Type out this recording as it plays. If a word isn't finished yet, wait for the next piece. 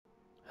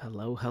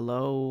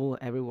Hello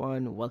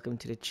everyone. Welcome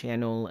to the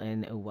channel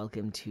and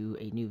welcome to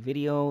a new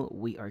video.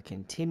 We are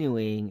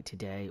continuing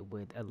today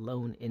with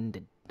Alone in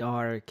the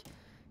Dark,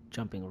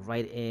 jumping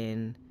right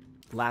in.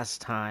 Last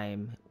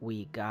time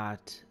we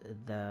got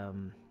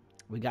the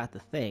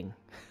thing,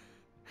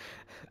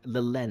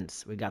 the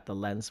lens. We got the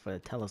lens for the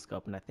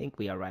telescope, and I think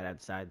we are right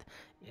outside.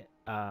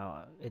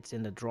 It's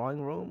in the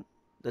drawing room.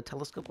 The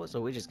telescope was, so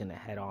we're just gonna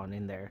head on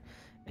in there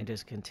and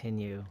just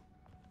continue.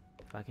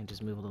 If I can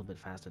just move a little bit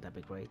faster, that'd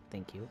be great.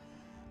 Thank you.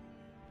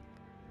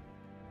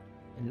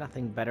 And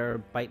nothing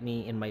better bite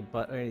me in my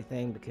butt or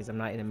anything because I'm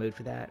not in a mood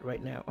for that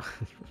right now.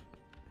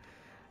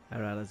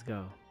 Alright, let's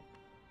go.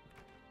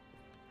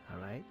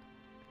 Alright.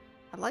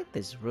 I like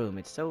this room.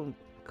 It's so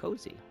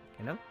cozy,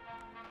 you know?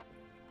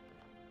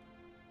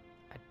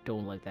 I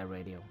don't like that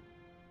radio.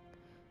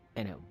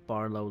 And a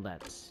Barlow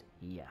Let's.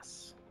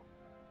 Yes.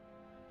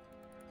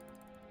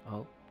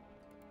 Oh.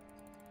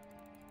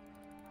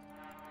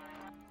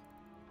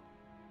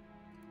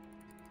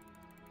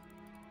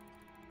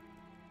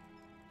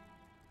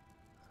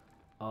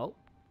 Oh.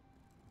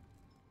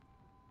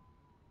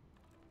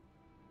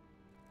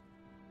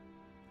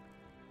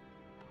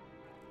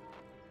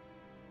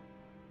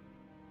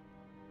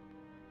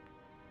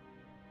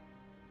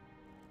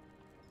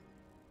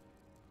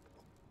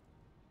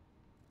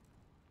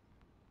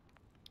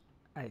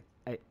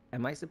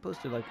 Am I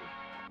supposed to like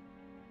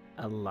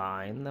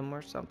align them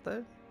or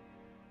something?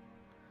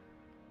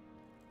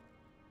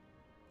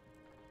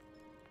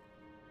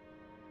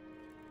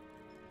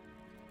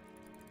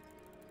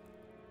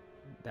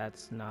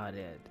 That's not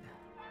it.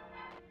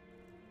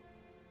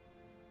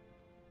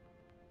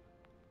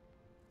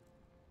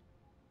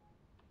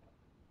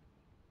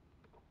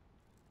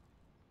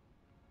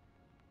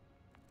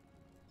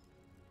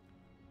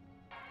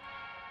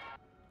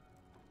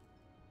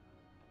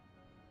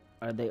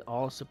 Are they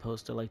all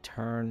supposed to like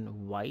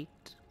turn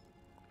white?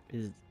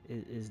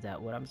 Is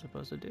that what I'm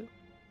supposed to do?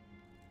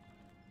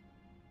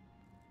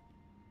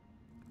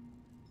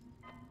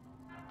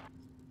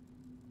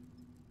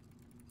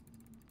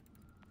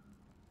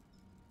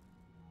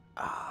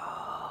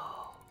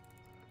 Oh.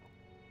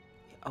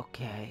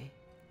 Okay.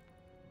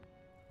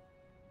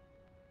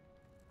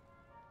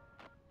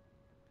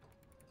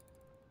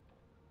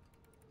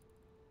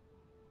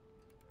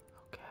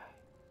 Okay.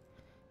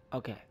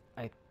 Okay.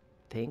 I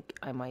think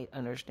I might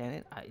understand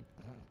it.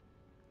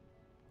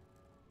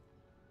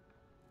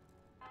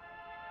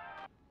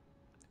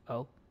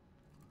 Oh.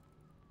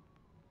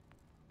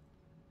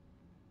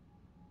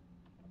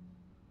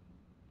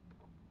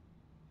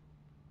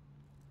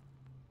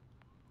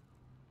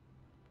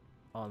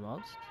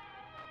 Almost.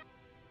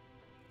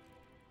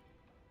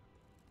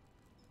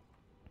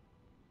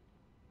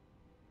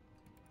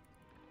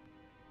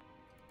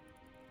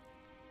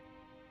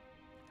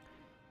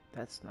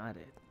 That's not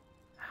it.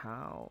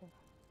 How?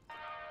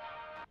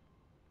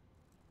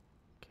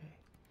 Okay.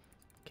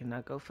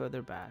 Cannot go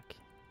further back.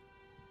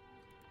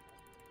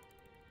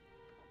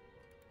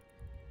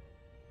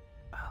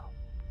 Oh.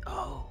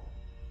 Oh.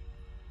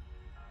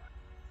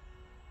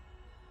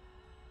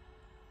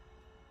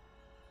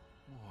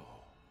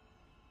 Whoa.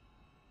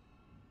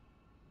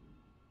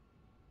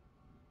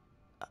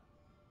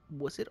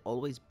 Was it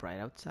always bright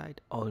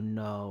outside? Oh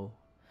no.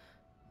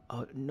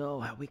 Oh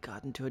no, have we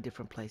gotten to a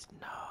different place?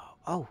 No.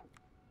 Oh.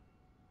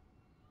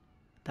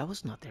 That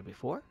was not there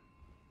before?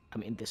 I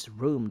mean, this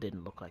room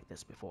didn't look like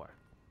this before.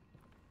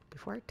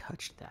 Before I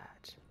touched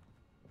that.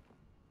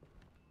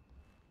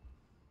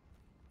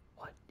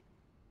 What?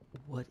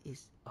 What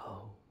is...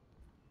 Oh.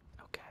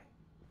 Okay.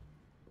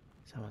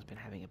 Someone's been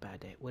having a bad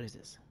day. What is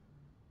this?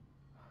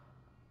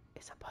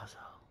 It's a puzzle.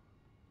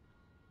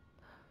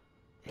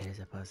 It is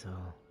a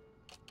puzzle.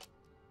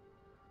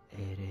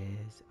 It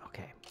is...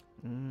 Okay.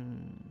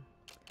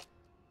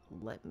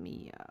 Let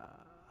me,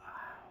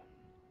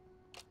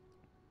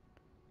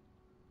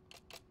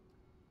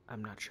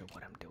 I'm not sure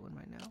what I'm doing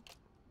right now.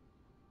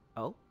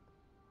 Oh?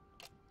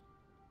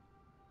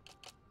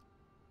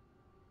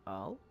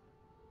 Oh?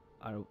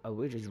 Are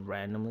we just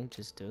randomly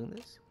just doing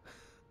this?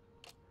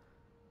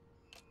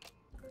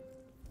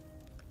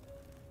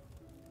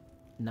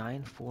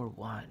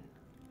 941.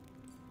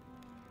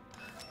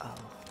 Oh. Whoa,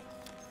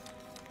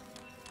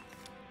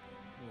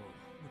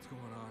 what's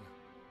going on?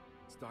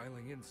 It's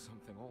dialing in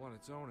something all on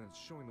its own and it's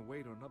showing the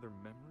way to another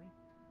memory?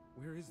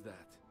 Where is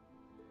that?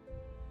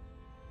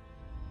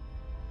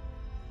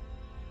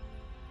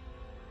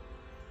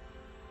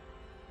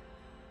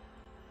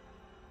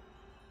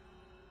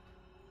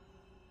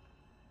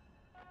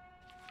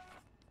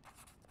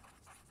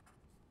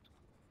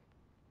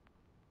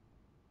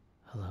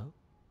 Hello?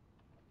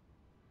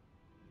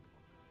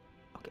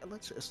 Okay,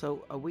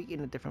 so are we in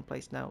a different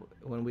place now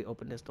when we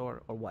open this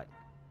door or what?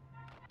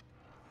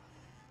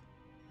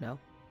 No?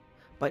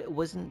 But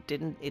it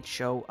didn't it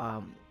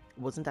show,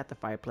 wasn't that the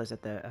fireplace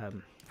at the,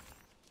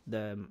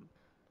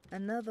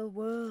 Another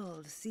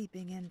world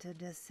seeping into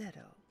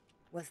Deseto.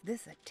 Was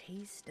this a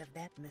taste of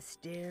that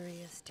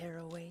mysterious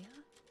Terrawea?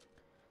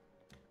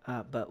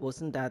 but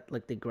wasn't that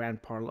like the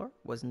grand parlor?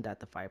 Wasn't that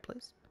the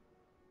fireplace?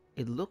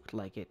 It looked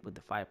like it with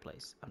the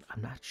fireplace.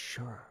 I'm not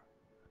sure.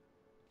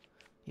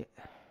 Yeah.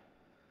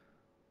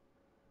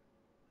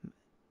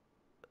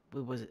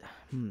 What was it?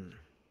 I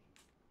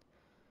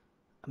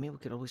mean, we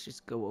could always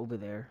just go over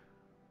there.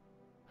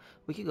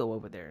 We could go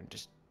over there and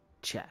just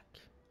check.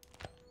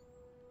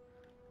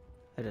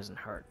 It doesn't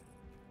hurt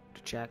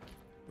to check,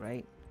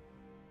 right?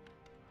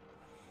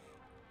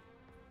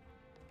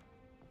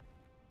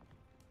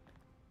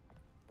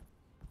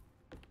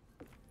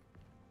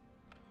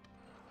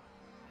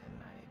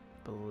 And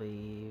I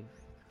believe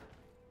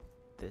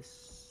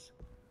this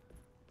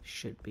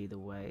should be the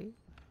way.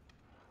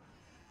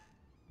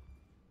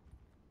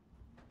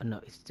 Oh, no,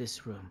 it's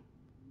this room.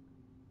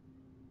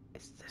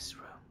 It's this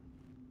room.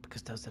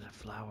 Because those are the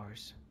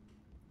flowers.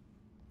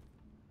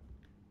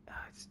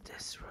 Ah, it's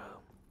this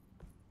room.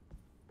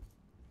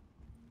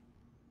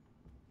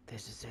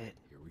 This is it.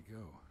 Here we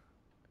go.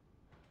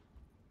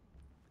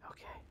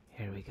 Okay,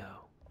 here we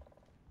go.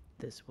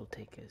 This will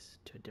take us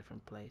to a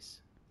different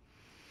place.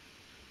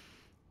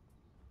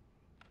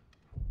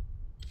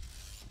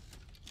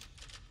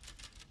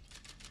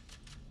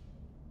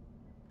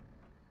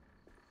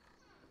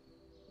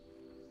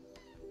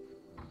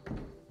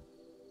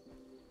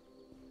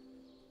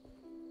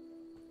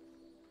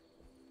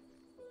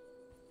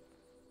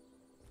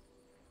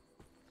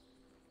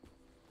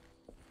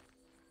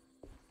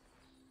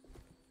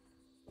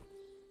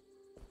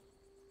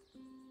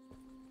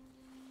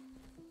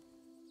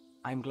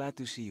 I'm glad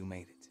to see you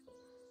made it.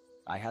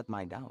 I had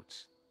my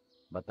doubts,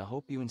 but the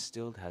hope you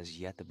instilled has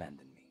yet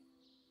abandoned me.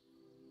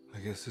 I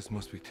guess this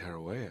must be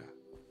Tarawea.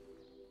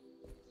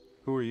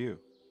 Who are you?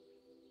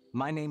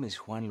 My name is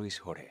Juan Luis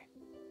Jorge,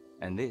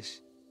 and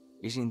this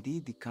is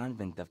indeed the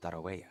convent of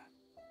Tarawea.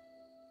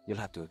 You'll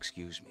have to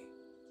excuse me,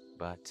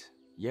 but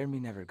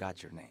Yermi never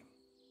got your name.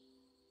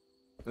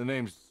 The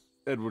name's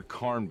Edward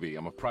Carnby.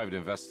 I'm a private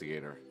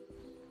investigator.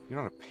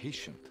 You're not a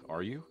patient,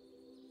 are you?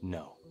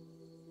 No.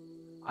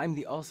 I'm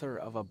the author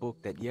of a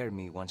book that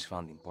Yermi once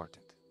found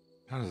important.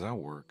 How does that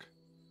work?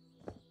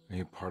 Are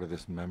you part of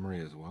this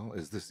memory as well?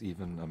 Is this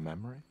even a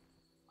memory?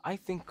 I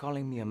think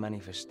calling me a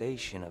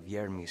manifestation of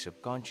Yermi's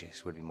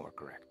subconscious would be more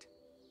correct.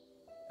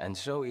 And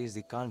so is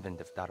the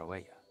convent of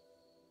Tarawea.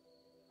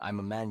 I'm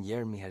a man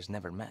Yermi has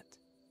never met,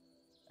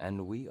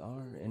 and we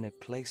are in a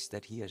place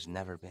that he has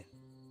never been.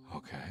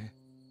 Okay.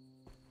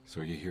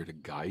 So are you here to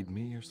guide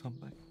me or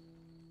something?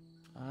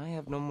 I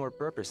have no more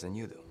purpose than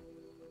you do.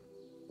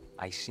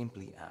 I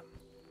simply am.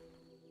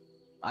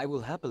 I will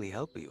happily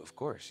help you, of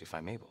course, if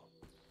I'm able.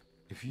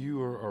 If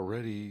you are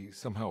already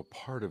somehow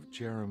part of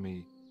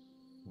Jeremy,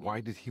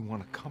 why did he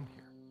want to come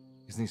here?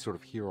 Isn't he sort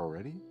of here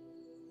already?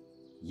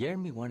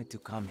 Yermi wanted to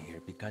come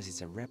here because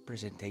it's a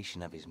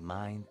representation of his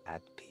mind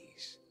at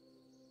peace.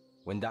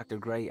 When Dr.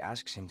 Gray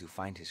asks him to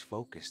find his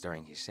focus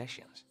during his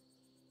sessions,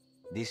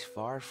 this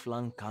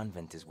far-flung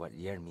convent is what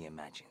Yermi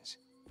imagines.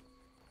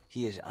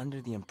 He is under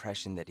the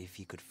impression that if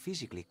he could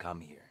physically come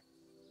here,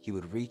 he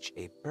would reach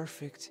a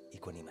perfect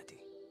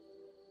equanimity.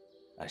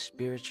 A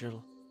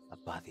spiritual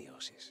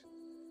apotheosis.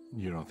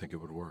 You don't think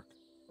it would work?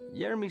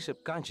 Yermi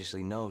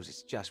subconsciously knows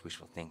it's just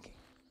wishful thinking.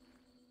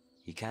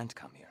 He can't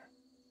come here.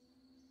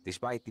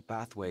 Despite the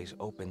pathways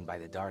opened by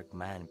the Dark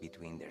Man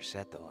between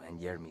Derceto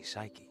and Yermi's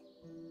psyche,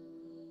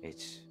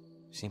 it's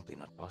simply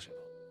not possible.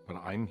 But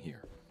I'm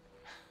here.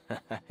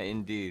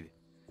 Indeed.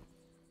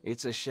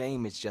 It's a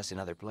shame it's just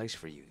another place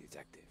for you,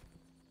 Detective.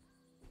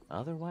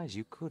 Otherwise,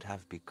 you could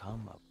have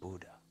become a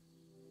Buddha.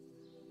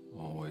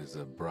 Always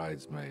a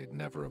bridesmaid,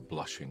 never a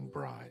blushing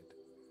bride.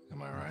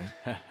 Am I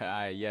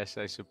right? Yes,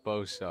 I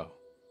suppose so.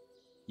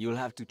 You'll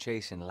have to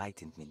chase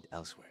enlightenment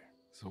elsewhere.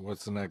 So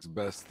what's the next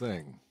best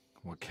thing?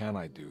 What can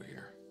I do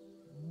here?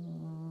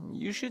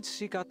 You should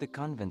seek out the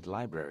convent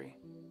library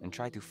and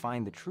try to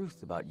find the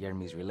truth about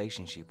Yermi's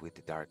relationship with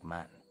the Dark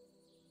Man.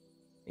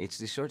 It's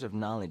the sort of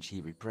knowledge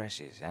he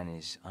represses and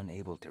is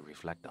unable to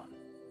reflect on.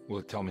 Will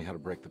it tell me how to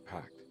break the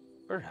pact?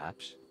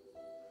 Perhaps.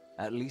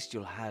 At least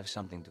you'll have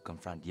something to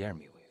confront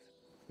Yermi with.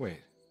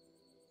 Wait,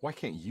 why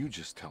can't you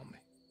just tell me?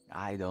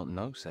 I don't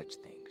know such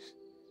things.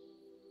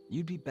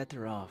 You'd be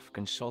better off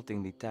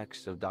consulting the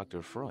text of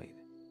Dr. Freud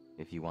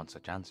if you want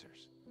such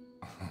answers.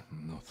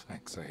 No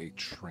thanks, I hate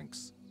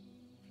shrinks.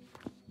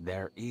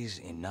 There is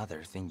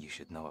another thing you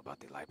should know about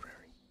the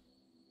library.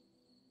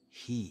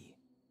 He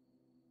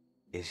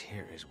is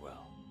here as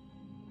well.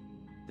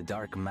 The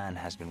Dark Man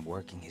has been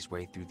working his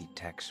way through the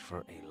text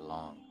for a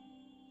long,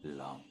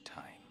 long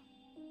time.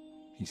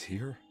 He's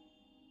here?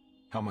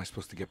 How am I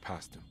supposed to get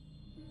past him?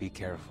 Be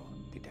careful,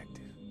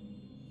 Detective.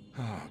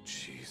 Oh,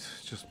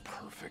 jeez, just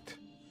perfect.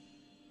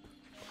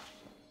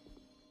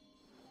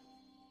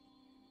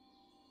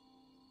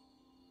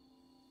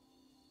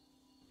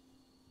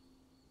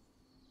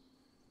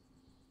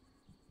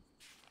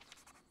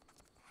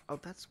 Oh,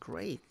 that's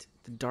great.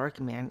 The Dark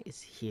Man is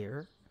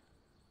here.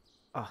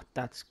 Oh,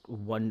 that's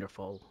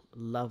wonderful.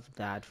 Love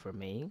that for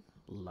me.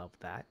 Love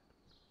that.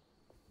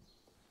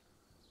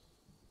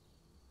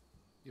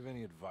 You have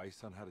any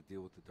advice on how to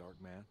deal with the Dark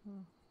Man?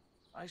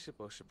 I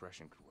suppose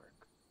suppression could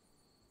work.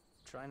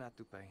 Try not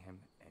to pay him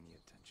any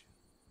attention.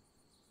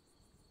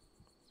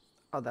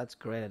 Oh, that's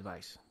great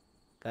advice.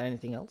 Got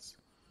anything else?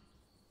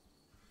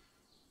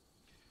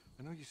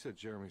 I know you said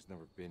Jeremy's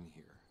never been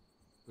here,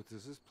 but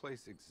does this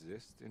place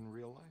exist in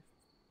real life?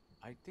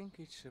 I think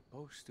it's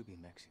supposed to be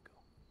Mexico.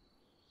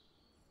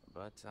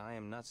 But I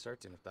am not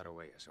certain of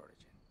Tarueya's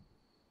origin.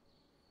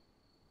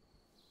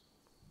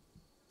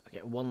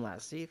 Okay, one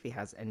last. See if he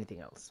has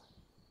anything else.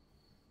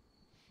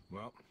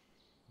 Well,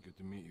 good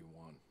to meet you,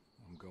 Juan.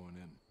 I'm going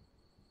in.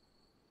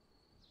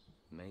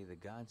 May the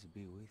gods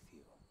be with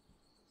you,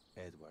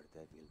 Edward de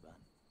Vilban.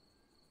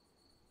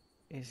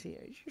 Is he?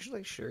 Are you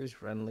usually sure he's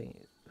friendly?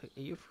 Like,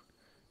 are you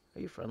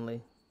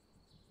friendly?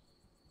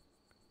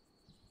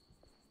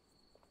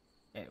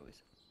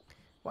 Anyways,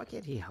 why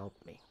can't he help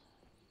me?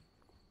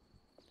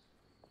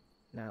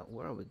 Now,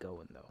 where are we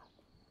going though?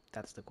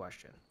 That's the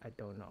question. I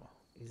don't know.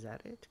 Is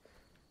that it?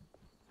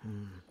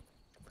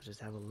 Let's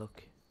just have a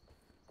look.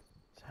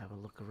 Let's have a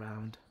look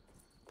around.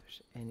 If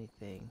there's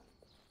anything.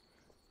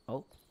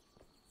 Oh.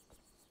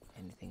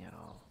 Anything at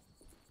all.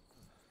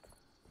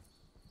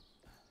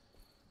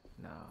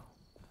 No.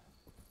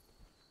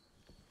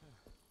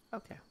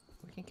 Okay,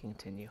 we can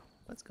continue.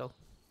 Let's go.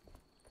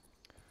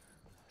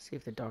 See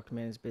if the Dark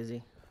Man is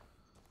busy.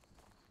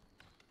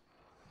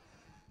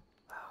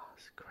 Oh,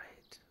 it's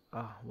great.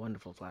 Oh,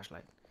 wonderful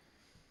flashlight.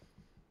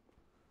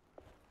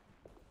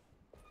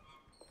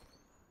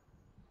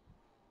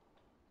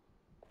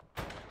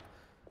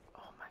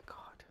 Oh my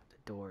god, the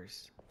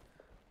doors.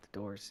 The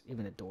doors,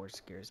 even the door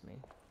scares me.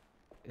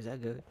 Is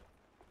that good?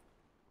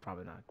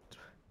 Probably not.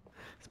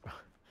 It's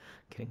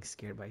getting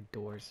scared by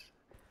doors.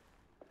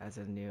 That's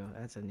a new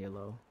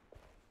low.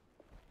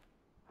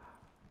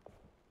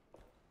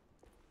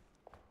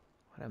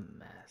 What a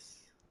mess.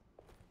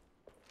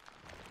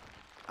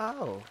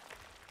 Oh.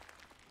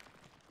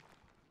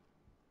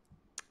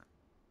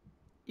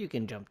 You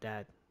can jump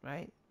that,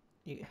 right?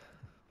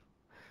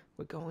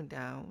 We're going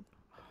down.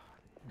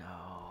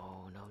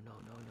 No, no, no,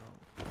 no,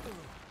 no.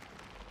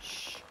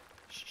 Shh,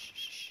 shh, shh,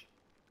 shh.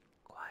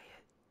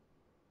 Quiet.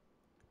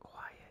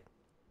 Quiet.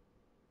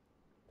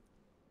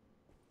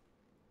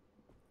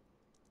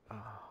 Oh,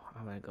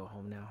 I'm gonna go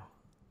home now.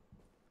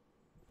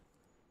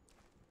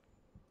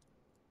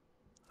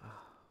 Oh.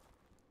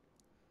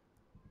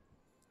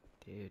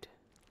 Dude,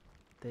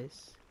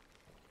 this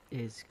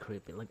is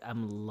creepy. Like,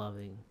 I'm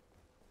loving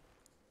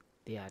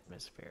the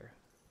atmosphere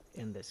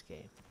in this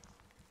game.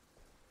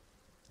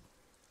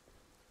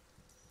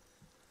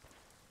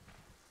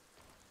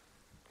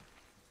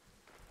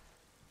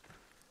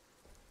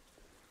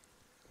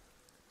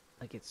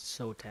 Like, it's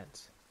so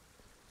tense.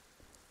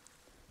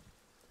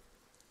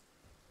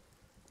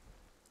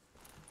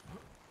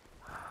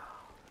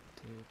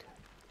 Dude.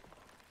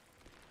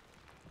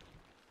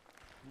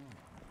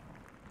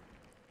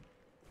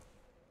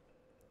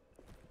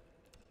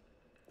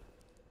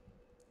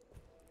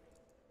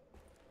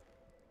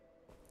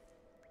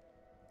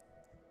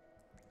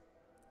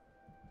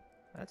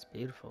 That's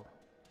beautiful.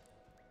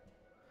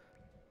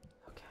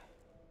 Okay.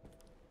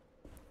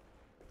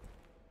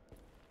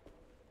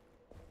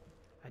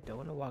 I don't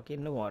want to walk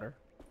in the water.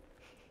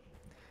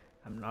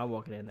 I'm not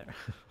walking in there.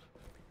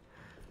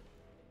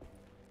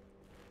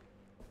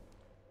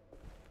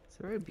 It's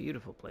a very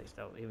beautiful place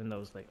though, even though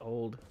it's like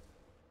old.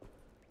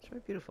 It's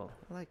very beautiful.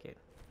 I like it.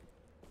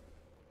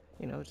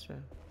 You know, it's a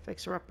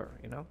fixer-upper,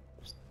 you know?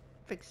 Just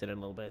fix it a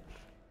little bit.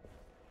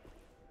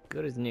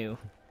 Good as new.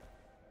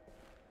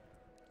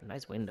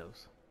 Nice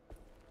windows.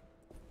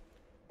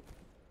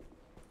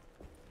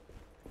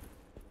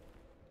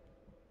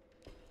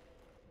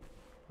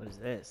 What is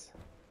this?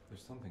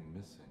 There's something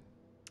missing.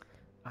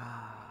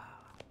 Ah.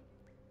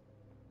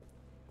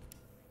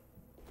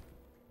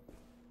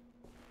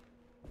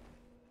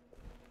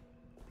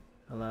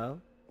 Hello?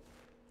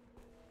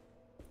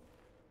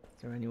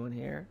 Is there anyone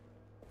here?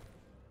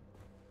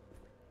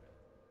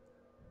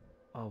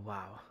 Oh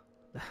wow.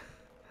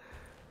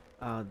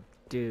 Oh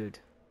dude.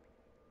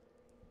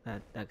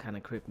 That kind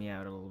of creeped me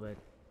out a little bit.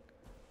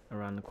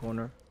 Around the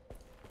corner.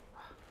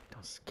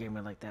 Don't scare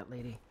me like that,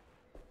 lady.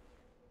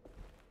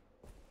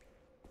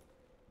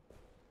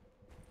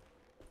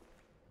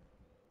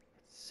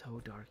 It's so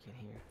dark in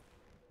here.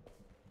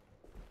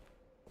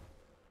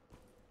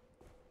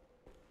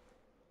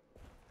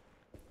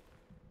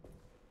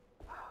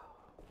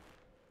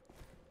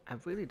 I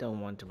really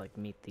don't want to like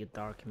meet the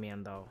Dark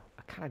Man though.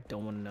 I kind of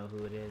don't want to know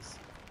who it is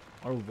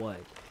or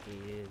what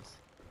he is.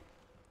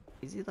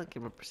 Is he like a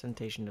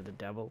representation of the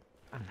devil?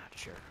 I'm not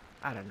sure.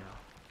 I don't know.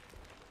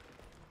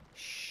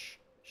 Shh,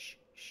 shh,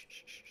 shh,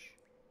 shh, shh, shh.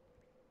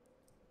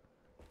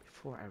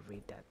 Before I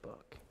read that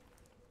book,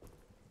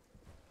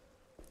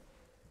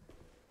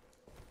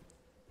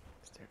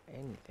 is there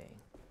anything?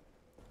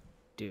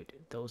 Dude,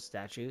 those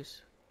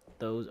statues,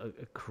 those are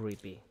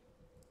creepy.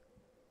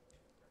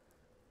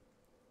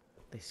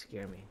 They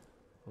scare me.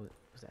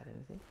 Was that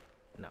anything?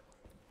 No,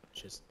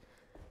 just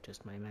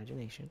my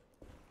imagination.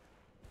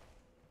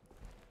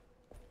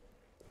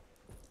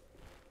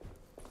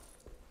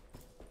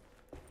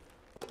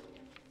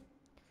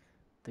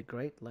 The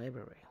Great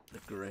Library. The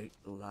great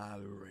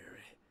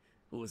library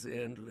was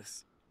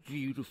endless.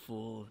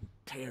 beautiful and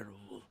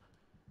terrible,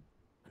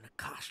 an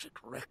Akashic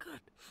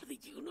record for the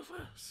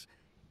universe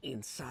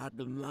inside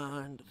the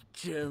mind of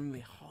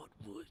Jeremy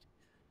Hartwood,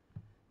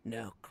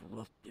 now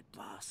corrupted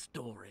by a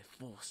story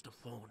forced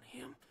upon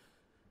him,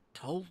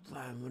 told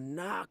by a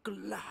maniacal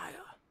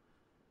liar,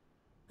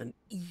 an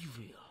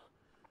evil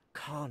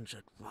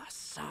conjured by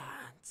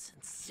science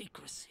and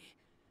secrecy.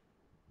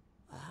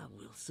 I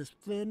will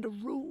suspend a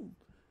room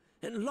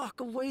and lock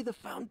away the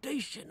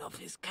foundation of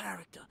his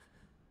character.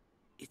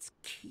 Its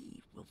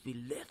key will be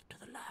left to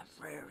the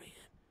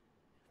librarian,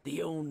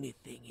 the only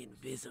thing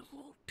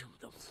invisible to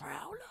the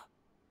Prowler.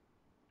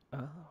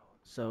 Oh,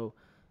 so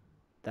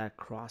that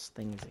cross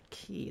thing is a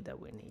key that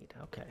we need.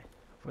 Okay,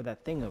 for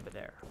that thing over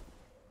there.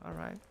 All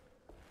right.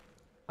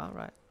 All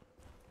right.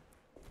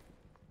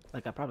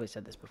 Like I probably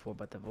said this before,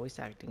 but the voice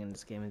acting in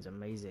this game is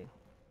amazing.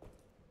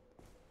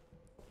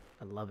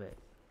 I love it.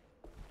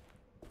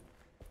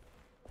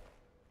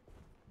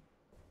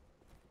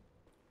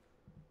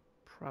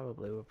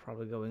 We're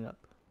probably going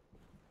up.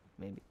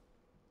 Maybe.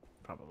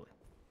 Probably.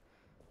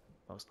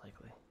 Most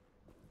likely.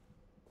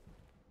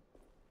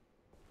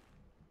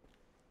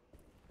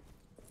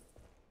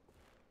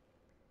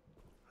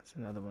 That's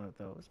another one of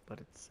those, but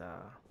it's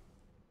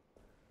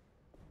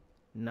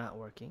not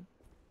working.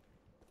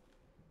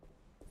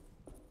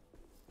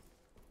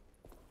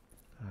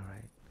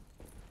 Alright.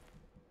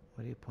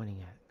 What are you pointing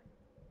at?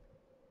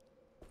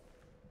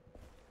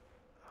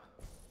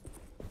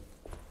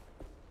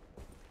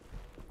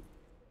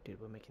 Dude,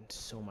 we're making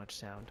so much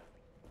sound.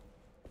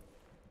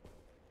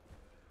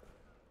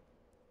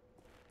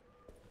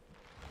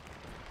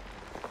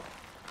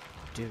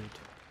 Dude.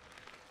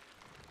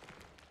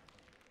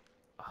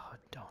 Oh,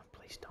 don't.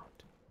 Please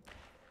don't.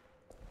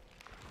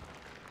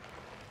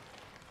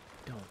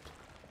 Don't.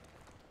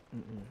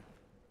 Mm-mm.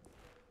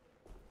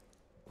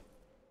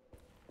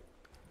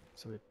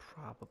 So we're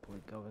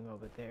probably going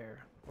over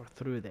there. Or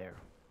through there.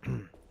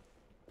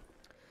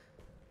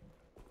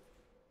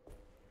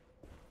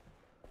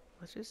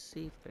 Let's just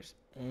see if there's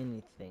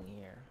anything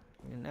here.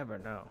 You never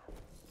know.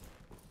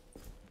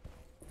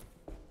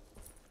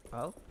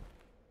 Oh?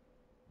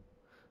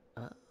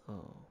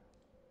 Oh.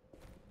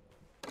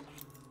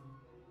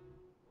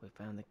 We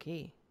found the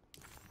key.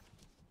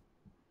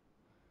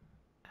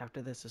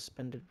 After the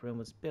suspended room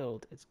was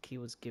built, its key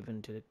was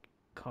given to the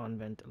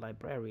convent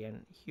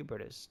librarian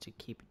Hubertus to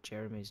keep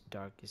Jeremy's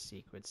darkest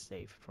secrets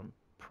safe from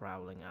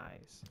prowling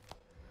eyes.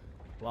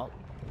 Well.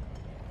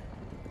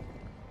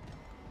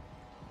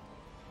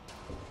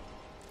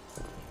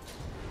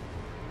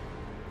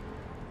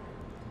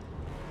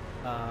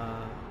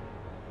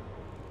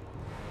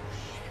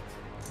 Shit.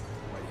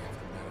 Why do you have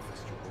to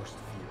manifest your worst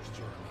fears,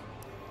 Jeremy?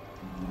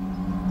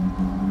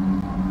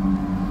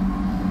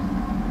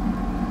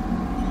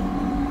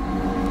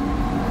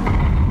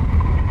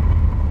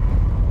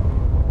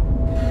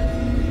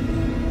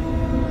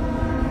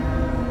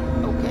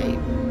 Okay.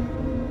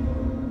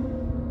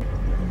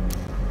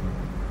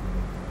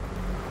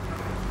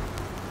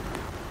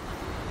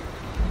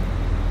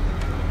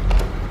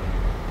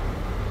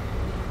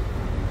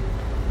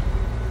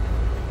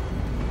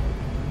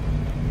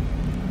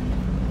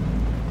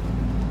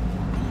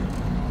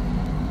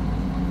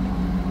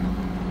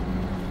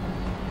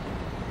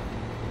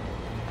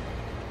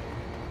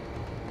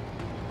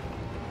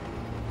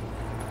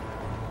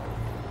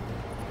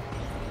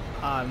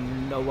 I have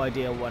no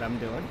idea what I'm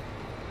doing.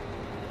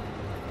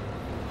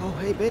 Oh,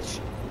 hey, bitch.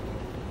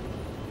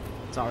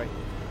 Sorry.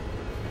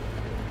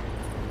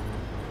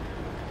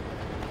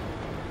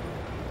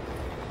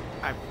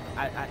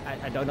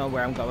 I don't know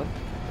where I'm going.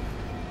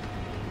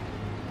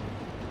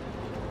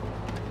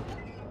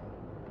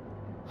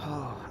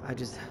 Oh,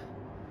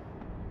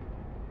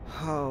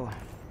 Oh.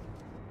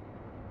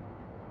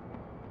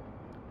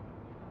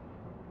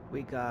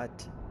 We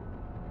got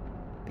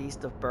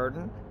Beast of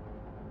Burden.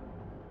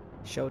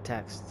 Show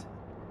text.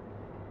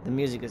 The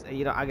music is,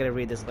 you know, I gotta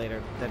read this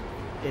later. That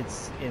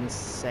it's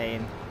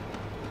insane.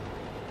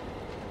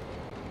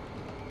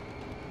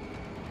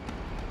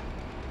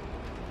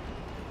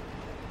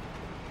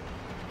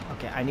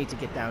 Okay, I need to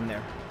get down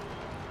there.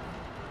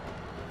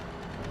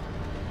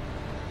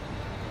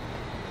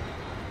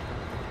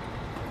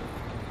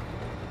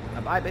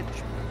 Bye,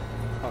 bitch.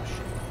 Oh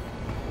shit.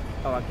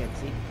 Oh, I can't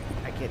see.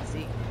 I can't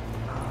see.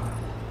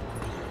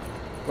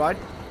 Run.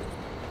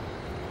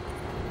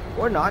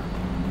 Or not.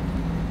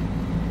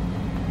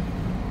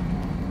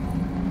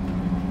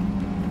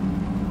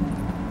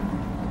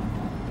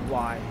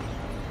 Why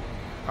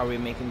are we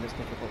making this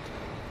difficult?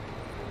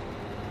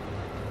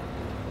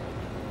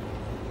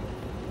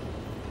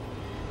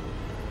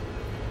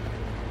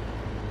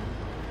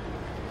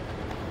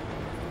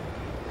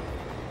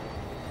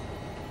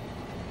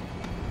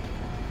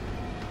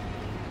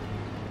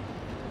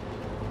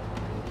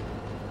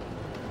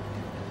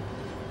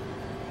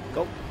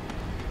 Go.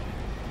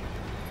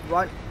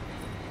 Run.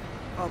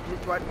 Oh,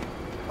 please run.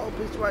 Oh,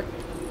 please run.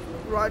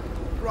 Run.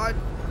 Run.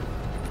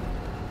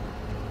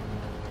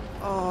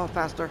 Oh,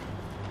 faster.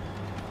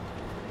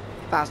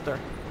 Faster.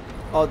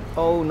 Oh,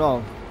 oh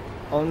no.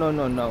 Oh, no,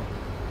 no, no.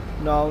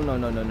 No, no,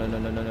 no, no, no, no,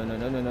 no, no, no, no,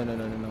 no, no, no, no,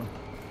 no, no, no.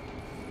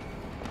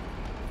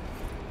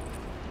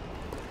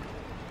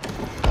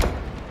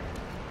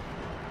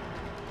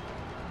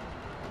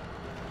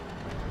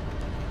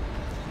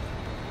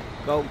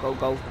 Go, go,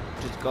 go.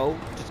 Just go,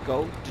 just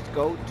go, just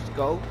go, just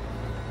go.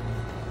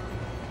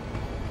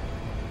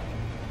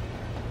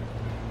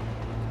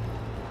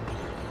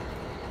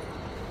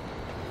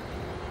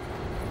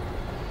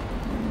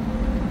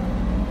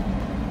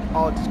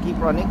 Oh, just keep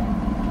running.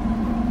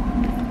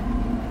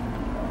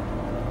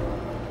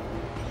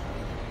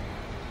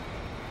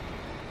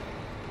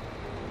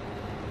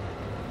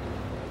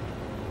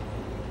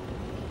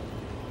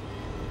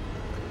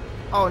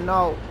 Oh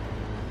no.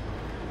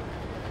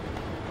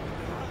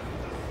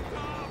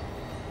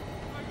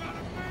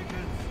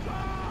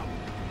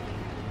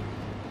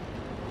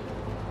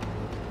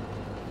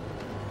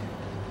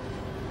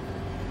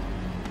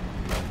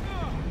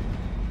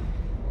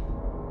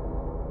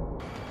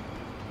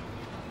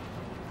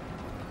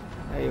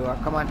 There you are,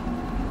 come on.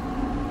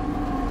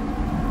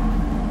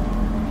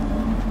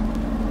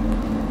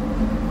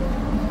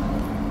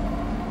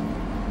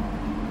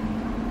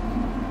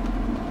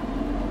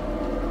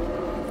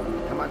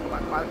 Come on, come on,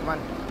 come on, come on.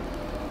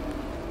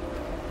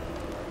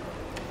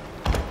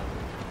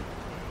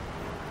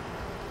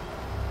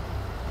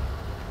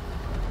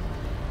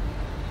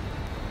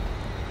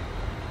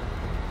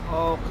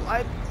 Oh,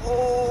 climb.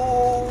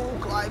 Oh,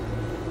 climb.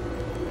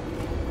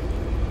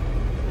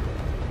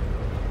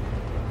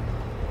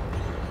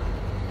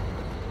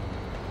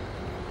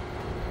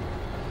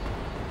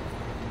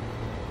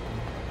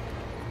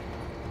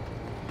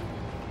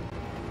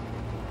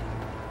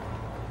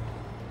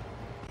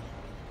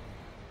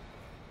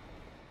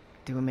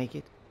 Did we make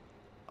it?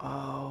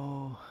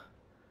 Oh.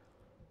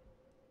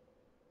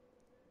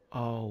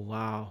 Oh,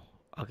 wow.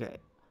 Okay.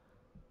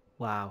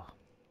 Wow.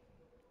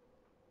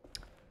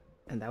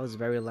 And that was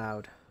very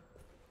loud.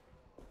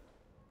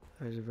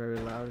 That was very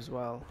loud as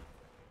well.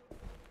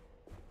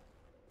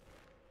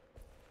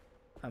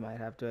 I might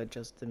have to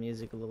adjust the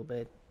music a little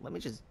bit. Let me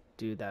just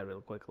do that real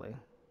quickly.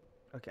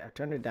 Okay, I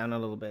turned it down a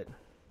little bit.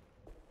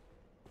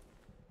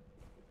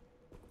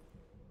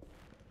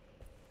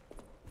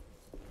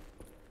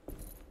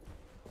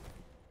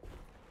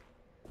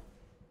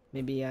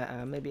 Maybe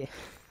maybe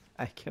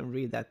I can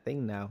read that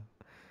thing now.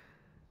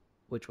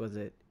 Which was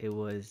it? It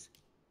was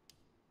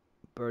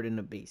Burden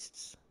of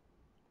Beasts.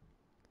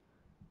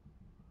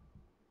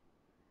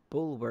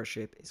 Bull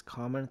worship is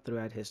common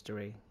throughout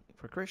history.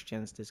 For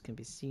Christians, this can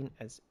be seen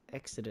as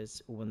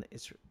Exodus when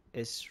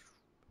the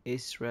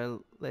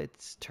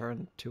Israelites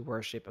turned to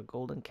worship a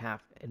golden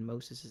calf in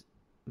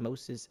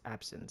Moses'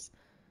 absence.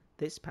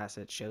 This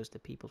passage shows the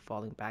people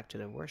falling back to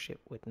the worship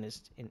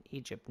witnessed in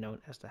Egypt known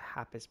as the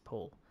Hapis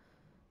pole.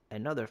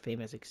 Another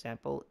famous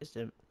example is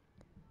the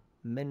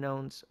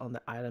Minoans on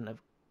the island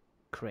of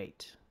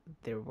Crete.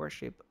 Their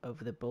worship of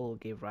the bull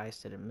gave rise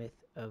to the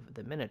myth of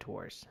the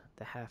Minotaurs,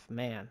 the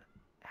half-man,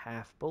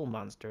 half-bull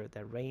monster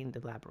that reigned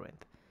the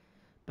labyrinth.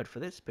 But for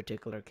this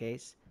particular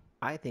case,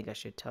 I think I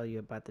should tell you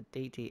about the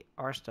deity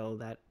Arstal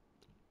that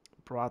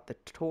brought the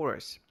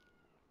Taurus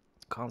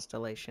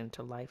constellation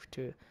to life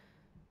to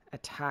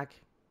attack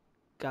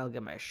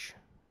Gilgamesh.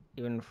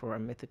 Even for a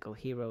mythical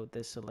hero,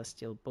 this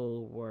celestial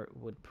bull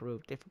would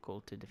prove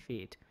difficult to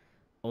defeat.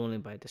 Only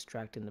by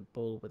distracting the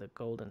bull with a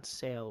golden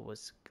sail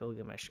was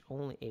Gilgamesh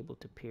only able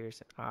to pierce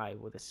an eye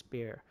with a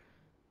spear,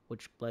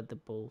 which bled the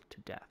bull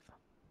to death.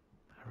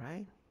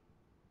 Alright?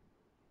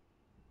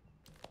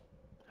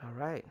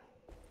 Alright.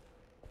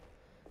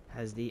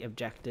 Has the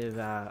objective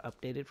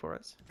updated for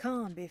us?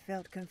 Conby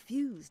felt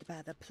confused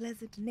by the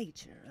pleasant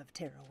nature of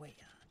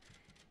Terrawea.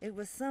 It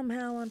was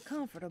somehow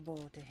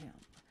uncomfortable to him.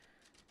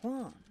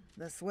 Juan,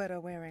 the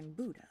sweater-wearing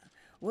Buddha,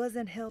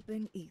 wasn't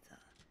helping either.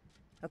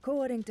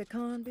 According to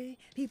Conby,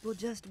 people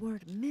just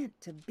weren't meant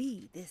to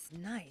be this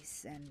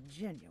nice and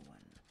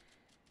genuine.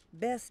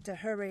 Best to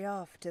hurry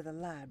off to the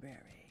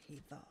library, he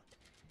thought,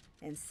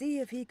 and see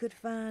if he could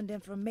find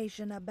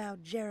information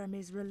about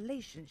Jeremy's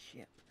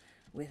relationship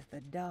with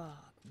the dog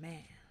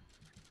man.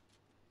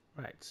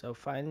 Right, so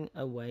find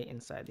a way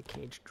inside the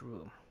caged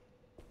room.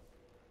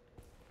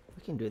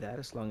 We can do that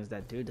as long as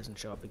that dude doesn't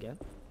show up again.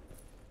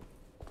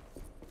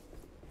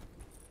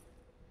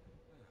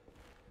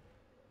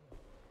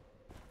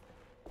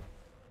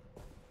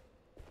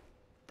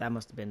 That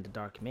must have been the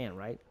Dark Man,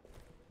 right?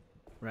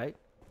 Right?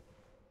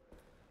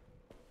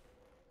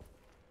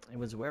 It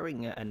was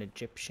wearing an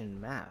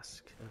Egyptian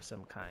mask of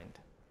some kind.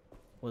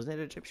 Wasn't it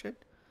Egyptian?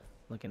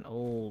 Like an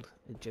old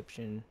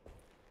Egyptian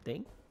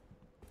thing?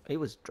 He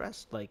was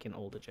dressed like an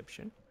old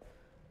Egyptian.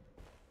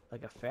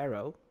 Like a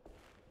pharaoh.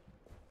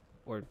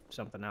 Or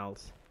something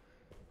else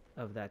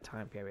of that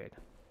time period.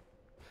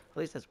 At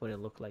least that's what it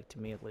looked like to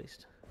me, at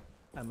least.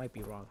 I might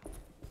be wrong.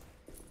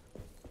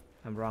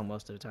 I'm wrong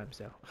most of the time,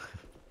 so.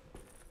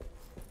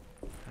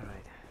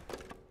 Alright.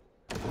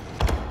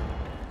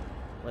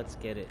 Let's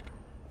get it.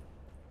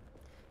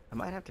 I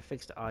might have to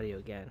fix the audio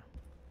again.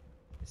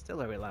 It's still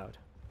very loud.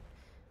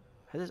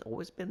 Has this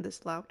always been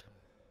this loud?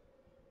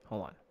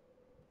 Hold on.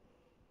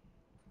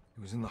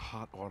 It was in the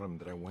hot autumn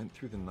that I went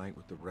through the night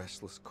with the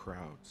restless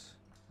crowds.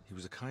 He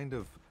was a kind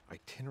of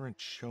itinerant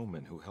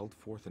showman who held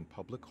forth in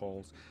public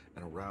halls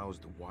and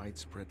aroused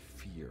widespread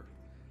fear.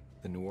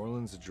 The New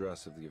Orleans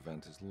address of the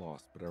event is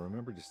lost, but I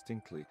remember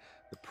distinctly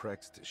the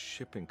Prext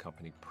Shipping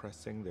Company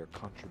pressing their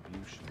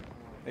contribution.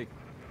 Hey.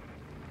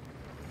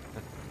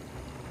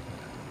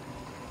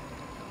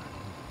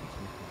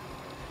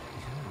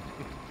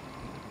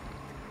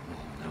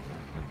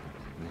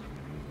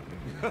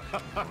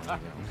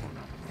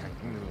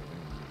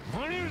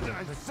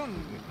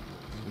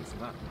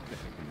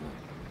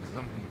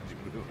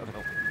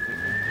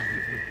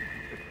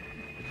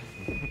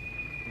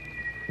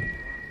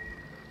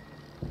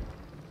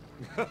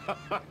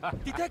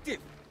 Detective!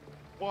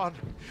 Juan!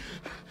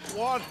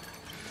 Juan!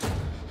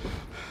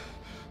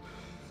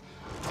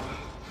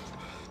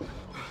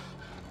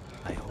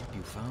 I hope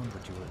you found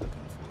what you were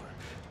looking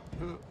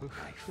for.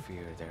 I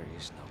fear there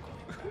is no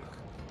going back.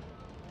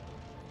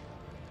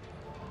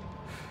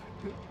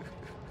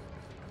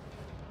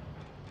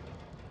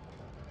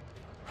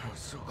 I was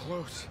so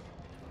close.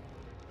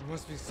 There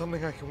must be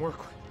something I can work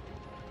with.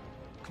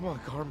 Come on,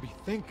 Garnby,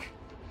 think.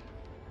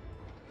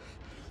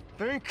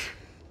 Think!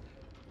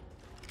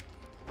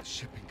 The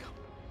shipping company.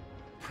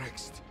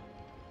 Prext.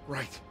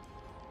 Right.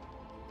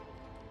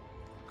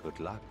 Good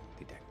luck,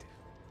 detective.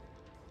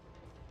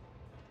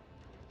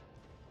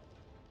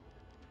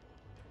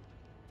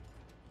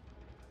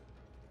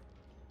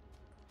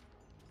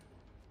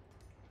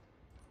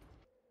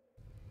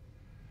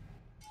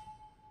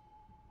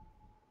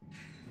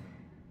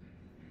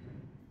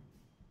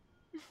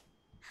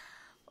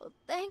 Well,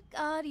 thank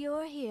God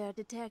you're here,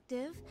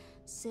 Detective.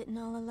 Sitting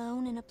all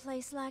alone in a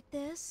place like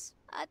this?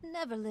 I'd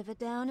never live it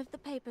down if the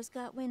papers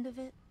got wind of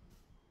it.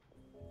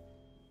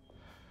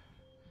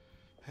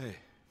 Hey.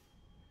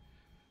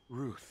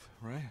 Ruth,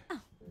 right? Oh,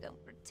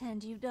 don't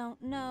pretend you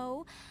don't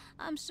know.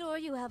 I'm sure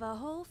you have a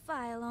whole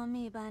file on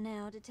me by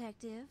now,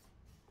 Detective.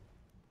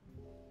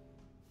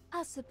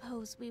 I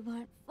suppose we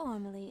weren't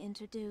formally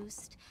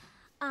introduced.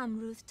 I'm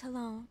Ruth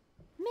Talon.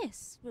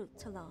 Miss Ruth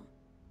Talon,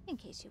 in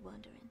case you're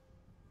wondering.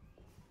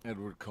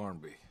 Edward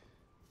Carnby.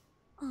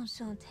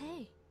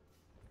 Enchanté.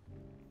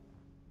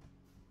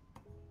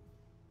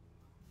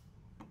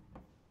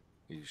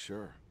 Are you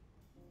sure?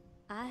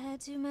 I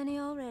had too many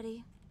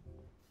already.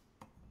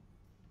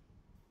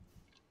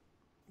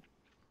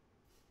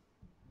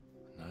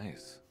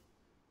 Nice.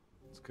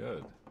 It's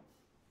good.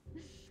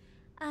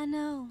 I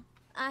know.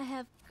 I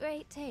have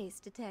great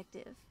taste,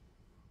 Detective.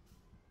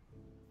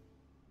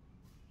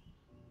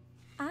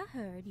 I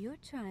heard you're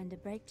trying to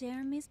break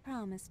Jeremy's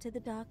promise to the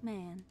Dark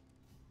Man.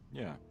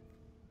 Yeah.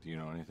 Do you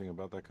know anything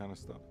about that kind of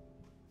stuff?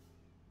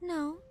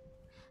 No,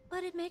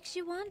 but it makes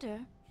you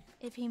wonder.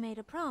 If he made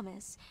a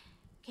promise,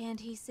 can't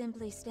he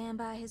simply stand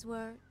by his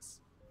words?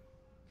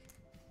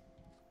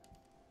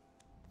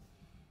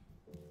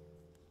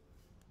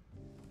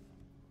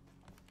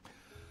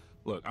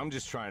 Look, I'm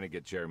just trying to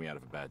get Jeremy out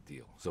of a bad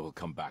deal, so he'll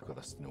come back with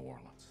us to New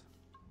Orleans.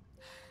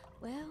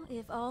 Well,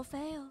 if all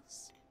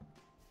fails.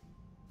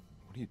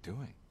 What are you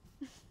doing?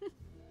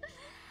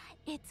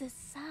 It's a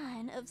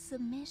sign of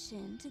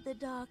submission to the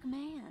Dark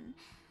Man.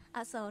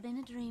 I saw it in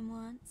a dream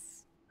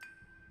once.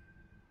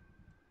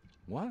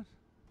 What?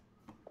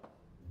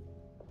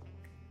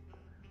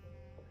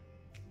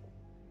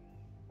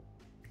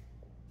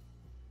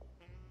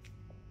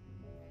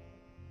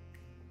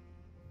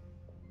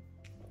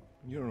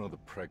 You don't know the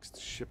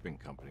Prext Shipping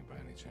Company by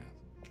any chance?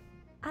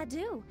 I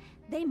do.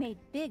 They made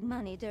big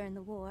money during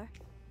the war.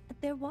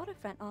 Their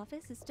waterfront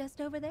office is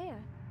just over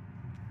there.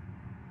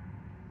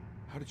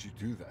 How did you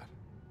do that?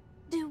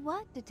 Do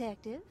what,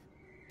 Detective?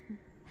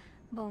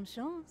 Bonne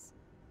chance.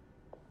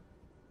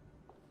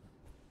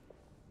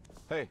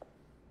 Hey,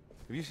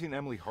 have you seen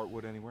Emily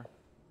Hartwood anywhere?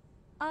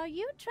 Are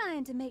you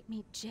trying to make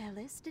me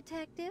jealous,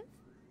 Detective?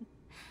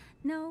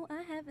 No,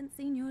 I haven't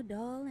seen your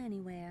doll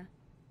anywhere.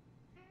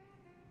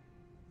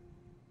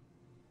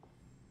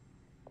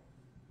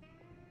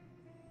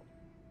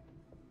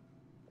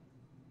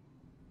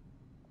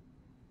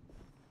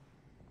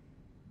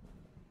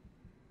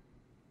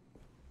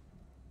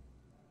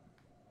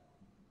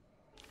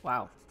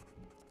 Wow.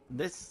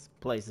 This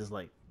place is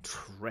like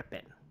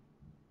tripping.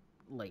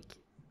 Like,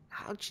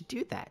 how'd you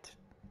do that?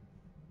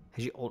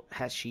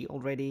 Has she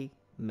already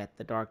met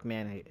the Dark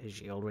Man? Has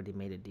she already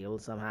made a deal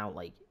somehow?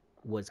 Like,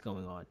 what's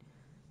going on?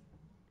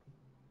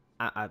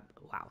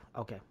 Wow.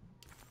 Okay.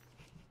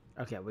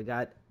 Okay, we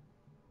got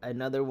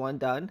another one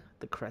done.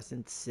 The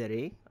Crescent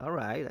City. All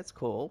right, that's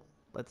cool.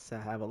 Let's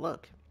have a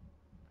look.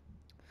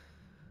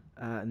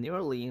 New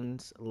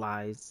Orleans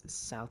lies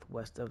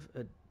southwest of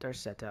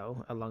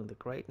Derceto along the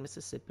Great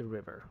Mississippi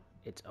River.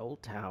 Its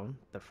old town,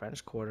 the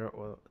French Quarter,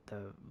 or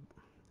the...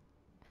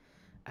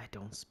 I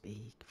don't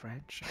speak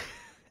French.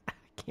 I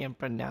can't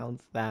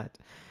pronounce that.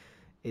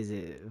 Is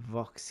it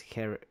Vox...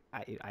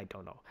 I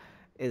don't know.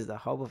 Is the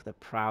home of the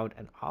proud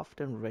and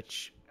often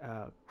rich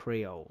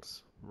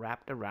Creoles.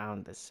 Wrapped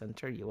around the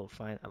center, you will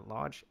find a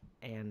large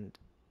and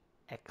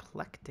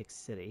eclectic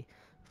city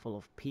full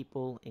of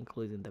people,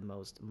 including the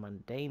most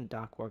mundane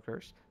dock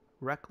workers,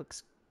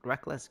 reckless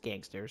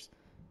gangsters,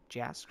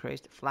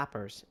 jazz-crazed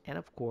flappers, and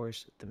of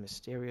course, the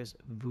mysterious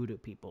voodoo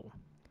people.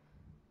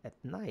 At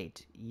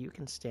night, you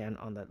can stand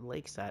on the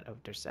lakeside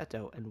of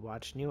Derceto and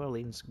watch New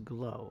Orleans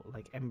glow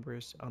like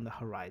embers on the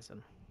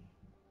horizon.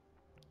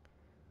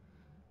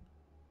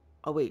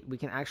 Oh wait, we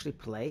can actually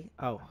play?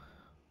 Oh.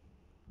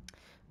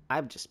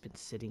 I've just been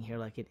sitting here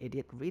like an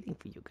idiot reading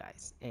for you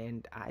guys,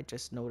 and I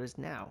just noticed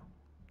now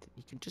that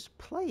you can just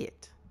play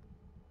it.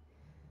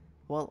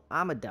 Well,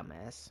 I'm a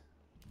dumbass.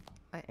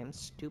 I am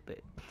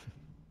stupid.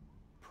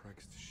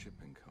 Prext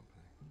Shipping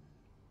Company.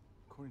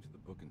 According to the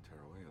book in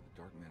Tarawea,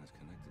 the Dark Man is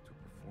connected to a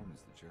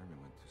performance that Jeremy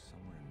went to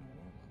somewhere in New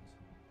Orleans.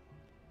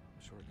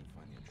 I'm sure I can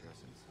find the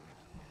address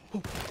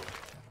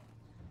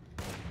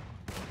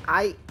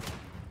inside.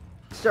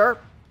 Sir?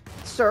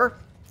 Sir?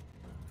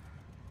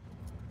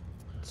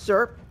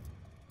 Sir?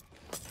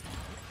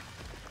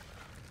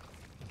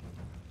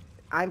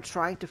 I'm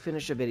trying to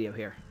finish a video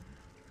here.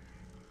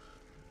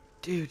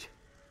 Dude.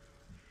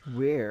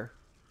 Where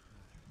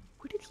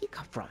did he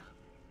come from?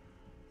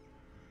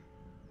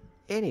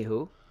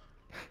 Anywho,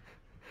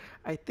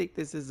 I think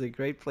this is a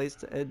great place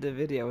to end the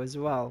video as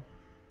well.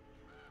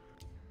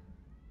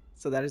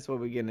 So that is what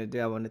we're gonna do.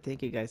 I want to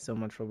thank you guys so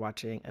much for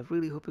watching. I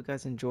really hope you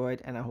guys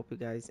enjoyed, and I hope you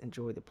guys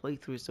enjoyed the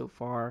playthrough so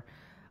far.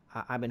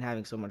 I've been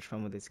having so much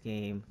fun with this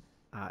game.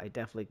 It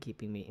definitely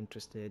keeping me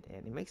interested,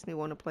 and it makes me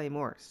want to play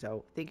more.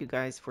 So thank you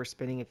guys for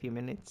spending a few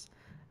minutes.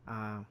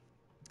 I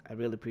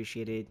really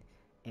appreciate it.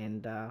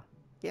 And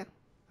yeah,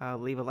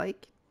 leave a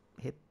like,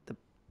 hit the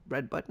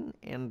red button,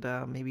 and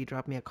maybe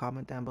drop me a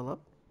comment down below.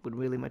 Would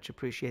really much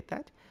appreciate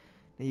that.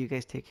 Now you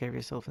guys take care of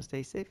yourself and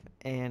stay safe,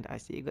 and I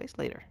see you guys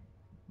later.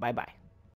 Bye bye.